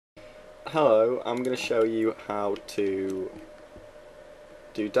Hello, I'm going to show you how to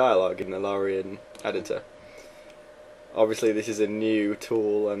do dialogue in the Larian editor. Obviously this is a new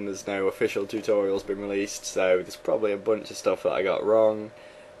tool and there's no official tutorials been released, so there's probably a bunch of stuff that I got wrong,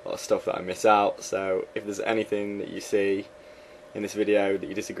 or stuff that I miss out, so if there's anything that you see in this video that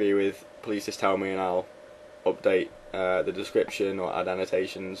you disagree with, please just tell me and I'll update the description or add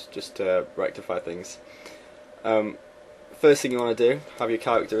annotations just to rectify things. First thing you want to do, have your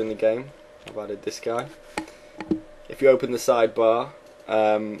character in the game. I've added this guy. If you open the sidebar,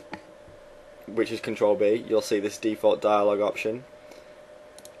 which is Control B, you'll see this default dialogue option.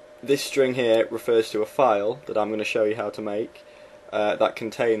 This string here refers to a file that I'm going to show you how to make that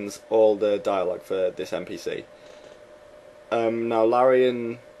contains all the dialogue for this NPC. Now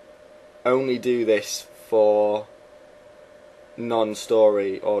Larian only do this for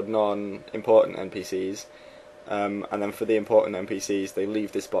non-story or non-important NPCs. And then for the important NPCs they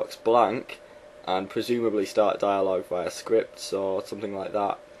leave this box blank and presumably start dialogue via scripts or something like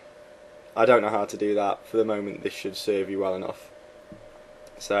that. I don't know how to do that. For the moment this should serve you well enough.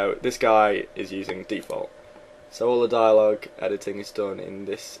 So this guy is using default. So all the dialogue editing is done in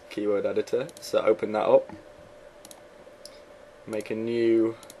this keyword editor. So open that up, make a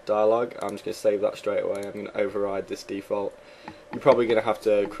new dialogue. I'm just going to save that straight away. I'm going to override this default. You're probably going to have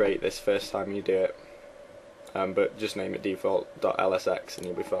to create this first time you do it. But just name it default.lsx and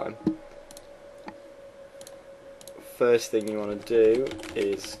you'll be fine. First thing you want to do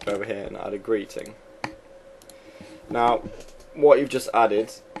is go over here and add a greeting. Now, what you've just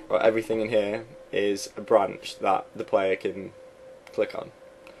added, or everything in here, is a branch that the player can click on.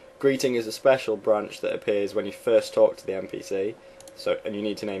 Greeting is a special branch that appears when you first talk to the NPC, and you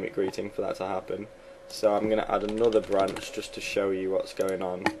need to name it greeting for that to happen. So I'm going to add another branch just to show you what's going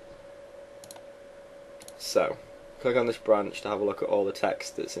on. So, click on this branch to have a look at all the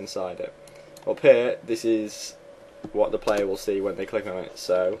text that's inside it. Up here, this is what the player will see when they click on it.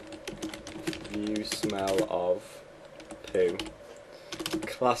 So, you smell of poo.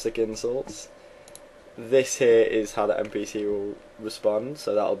 Classic insults. This here is how the NPC will respond,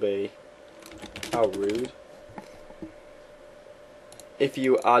 so that'll be, how rude. If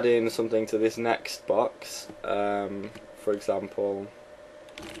you add in something to this next box, for example,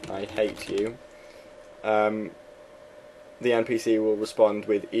 I hate you, the NPC will respond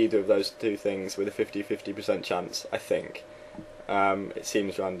with either of those two things with a 50-50% chance, I think. It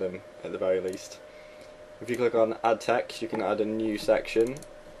seems random at the very least. If you click on add text, you can add a new section,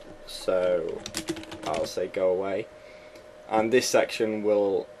 so I'll say go away, and this section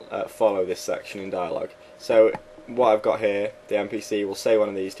will follow this section in dialogue. So what I've got here, the NPC will say one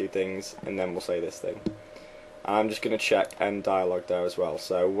of these two things and then we'll say this thing. And I'm just going to check end dialogue there as well,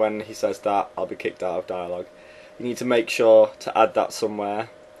 so when he says that, I'll be kicked out of dialogue. You need to make sure to add that somewhere,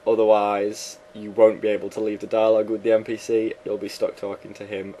 otherwise you won't be able to leave the dialogue with the NPC, you'll be stuck talking to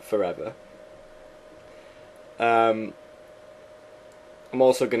him forever. I'm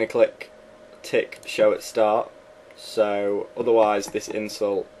also going to click tick show at start, so otherwise this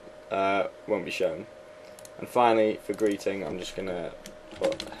insult won't be shown. And finally, for greeting, I'm just going to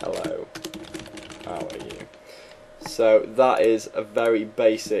put hello, how are you? So that is a very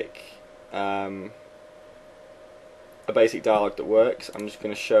basic dialogue that works. I'm just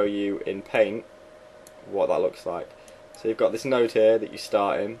going to show you in Paint what that looks like. So you've got this node here that you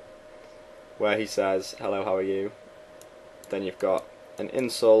start in, where he says, hello, how are you? Then you've got an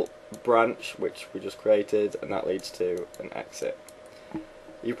insult branch, which we just created, and that leads to an exit.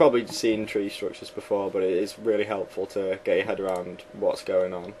 You've probably seen tree structures before, but it is really helpful to get your head around what's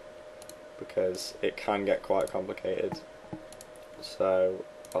going on, because it can get quite complicated. So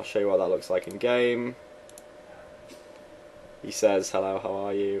I'll show you what that looks like in game. He says, hello, how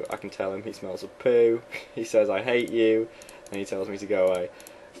are you? I can tell him he smells of poo. He says, I hate you, and he tells me to go away.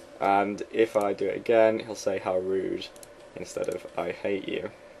 And if I do it again, he'll say, how rude, instead of I hate you.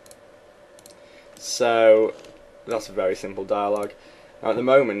 So that's a very simple dialogue. Now at the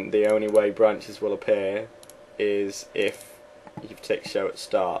moment, the only way branches will appear is if you've ticked show at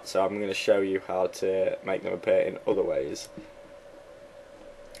start, so I'm going to show you how to make them appear in other ways.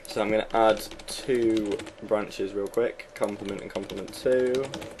 So I'm going to add two branches real quick, complement and complement 2.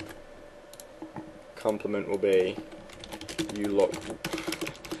 Complement will be, you look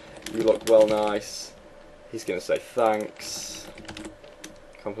well nice. He's going to say thanks.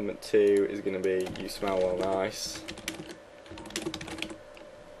 Complement 2 is going to be, you smell well nice.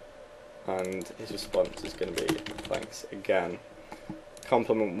 And his response is going to be thanks again.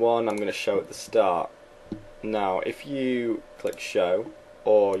 Complement 1 I'm going to show at the start. Now if you click show,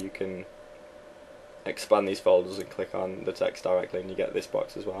 or you can expand these folders and click on the text directly and you get this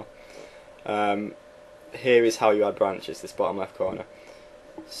box as well. Here is how you add branches, this bottom left corner.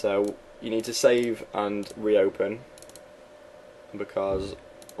 So you need to save and reopen, because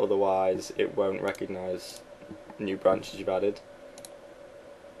otherwise it won't recognise new branches you've added.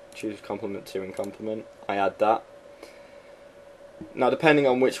 Choose complement 2 and complement. I add that. Now, depending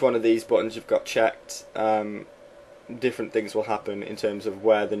on which one of these buttons you've got checked, different things will happen in terms of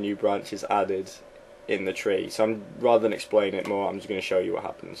where the new branch is added in the tree. So rather than explain it more, I'm just going to show you what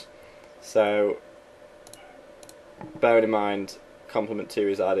happens. So bearing in mind complement 2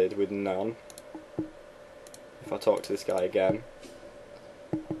 is added with none. If I talk to this guy again,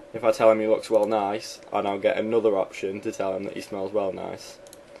 if I tell him he looks well nice, and I'll get another option to tell him that he smells well nice.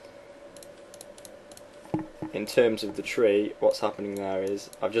 In terms of the tree, what's happening there is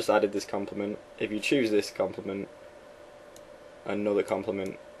I've just added this complement. If you choose this complement, another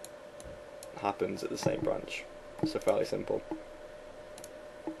complement happens at the same branch. So fairly simple.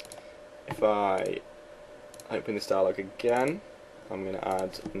 If I open this dialog again, I'm going to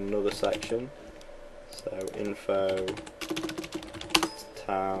add another section. So info,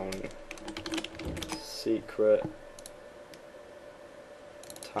 town, secret,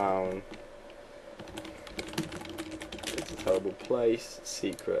 town, it's a terrible place,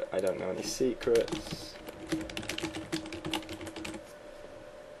 secret, I don't know any secrets,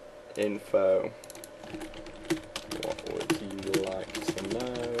 info, what would you like to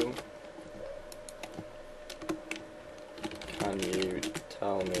know, can you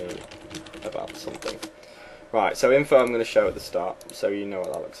tell me about something. Right, so info I'm going to show at the start, so you know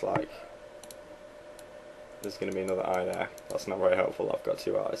what that looks like. There's going to be another eye there. That's not very helpful, I've got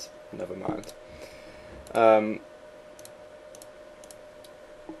 2 eyes. Never mind.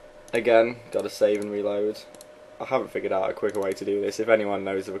 Again, got to save and reload. I haven't figured out a quicker way to do this. If anyone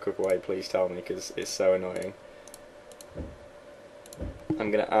knows of a quicker way, please tell me, because it's so annoying.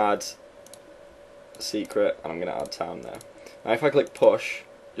 I'm going to add secret, and I'm going to add town there. Now if I click push,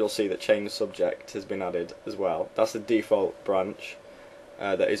 you'll see that change subject has been added as well. That's the default branch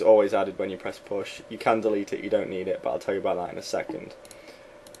that is always added when you press push. You can delete it, you don't need it, but I'll tell you about that in a second.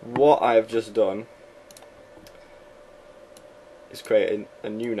 What I have just done is create a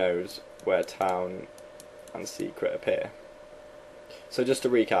new node where town and secret appear. So just to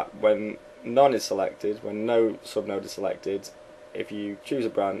recap, when none is selected, when no subnode is selected, if you choose a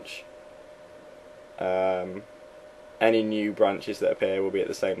branch, any new branches that appear will be at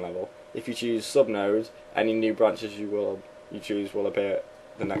the same level. If you choose subnode, any new branches you choose will appear at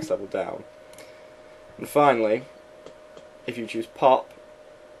the next level down. And finally, if you choose pop,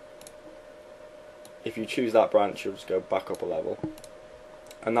 if you choose that branch, you'll just go back up a level.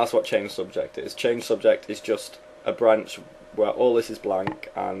 And that's what change subject is. Change subject is just a branch where all this is blank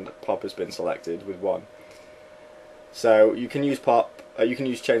and pop has been selected with 1. So you can use pop, you can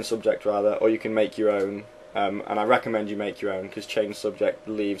use change subject rather, or you can make your own. And I recommend you make your own, because change subject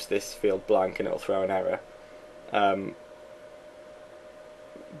leaves this field blank and it'll throw an error. But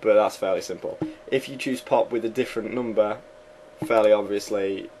that's fairly simple. If you choose pop with a different number, fairly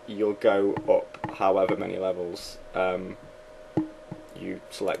obviously you'll go up however many levels you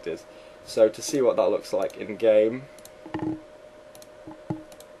selected. So to see what that looks like in game,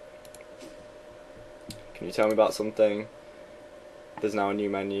 can you tell me about something? There's now a new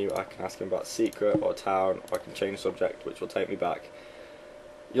menu. I can ask him about secret or town, or I can change subject, which will take me back.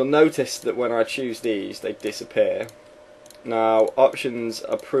 You'll notice that when I choose these, they disappear. Now, options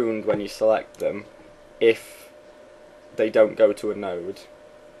are pruned when you select them if they don't go to a node.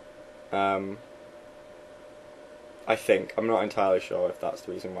 I think. I'm not entirely sure if that's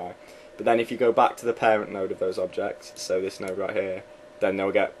the reason why. But then if you go back to the parent node of those objects, so this node right here, then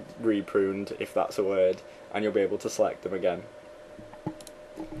they'll get re-pruned, if that's a word, and you'll be able to select them again.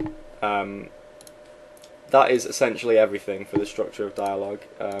 That is essentially everything for the structure of dialogue.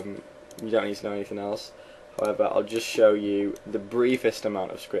 You don't need to know anything else. However, I'll just show you the briefest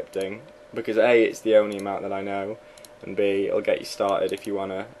amount of scripting, because A, it's the only amount that I know, and B, it'll get you started if you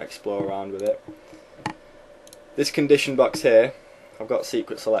want to explore around with it. This condition box here, I've got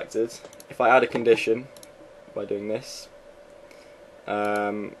secret selected. If I add a condition by doing this,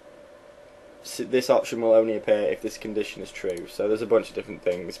 this option will only appear if this condition is true. So there's a bunch of different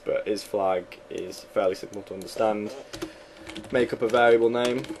things, but isFlag is fairly simple to understand. Make up a variable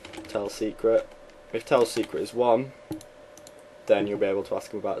name, tell secret. If tell secret is 1, then you'll be able to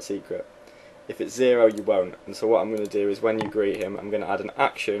ask him about a secret. If it's 0, you won't. And so what I'm going to do is when you greet him, I'm going to add an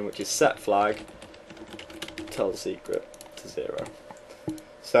action which is set flag, tell secret to 0.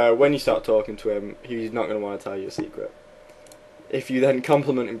 So when you start talking to him, he's not going to want to tell you a secret. If you then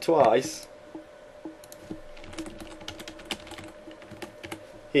compliment him twice,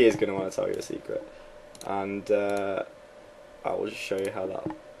 he is going to want to tell you a secret, and I will just show you how that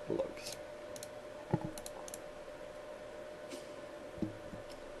looks.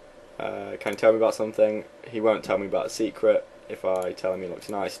 Can you tell me about something? He won't tell me about a secret. If I tell him he looks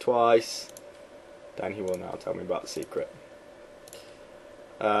nice twice, then he will now tell me about the secret.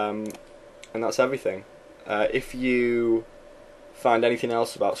 And that's everything. If you find anything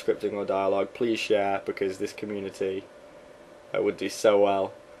else about scripting or dialogue, please share, because this community would do so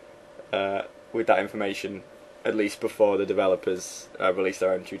well with that information, at least before the developers release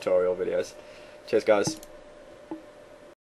their own tutorial videos. Cheers guys.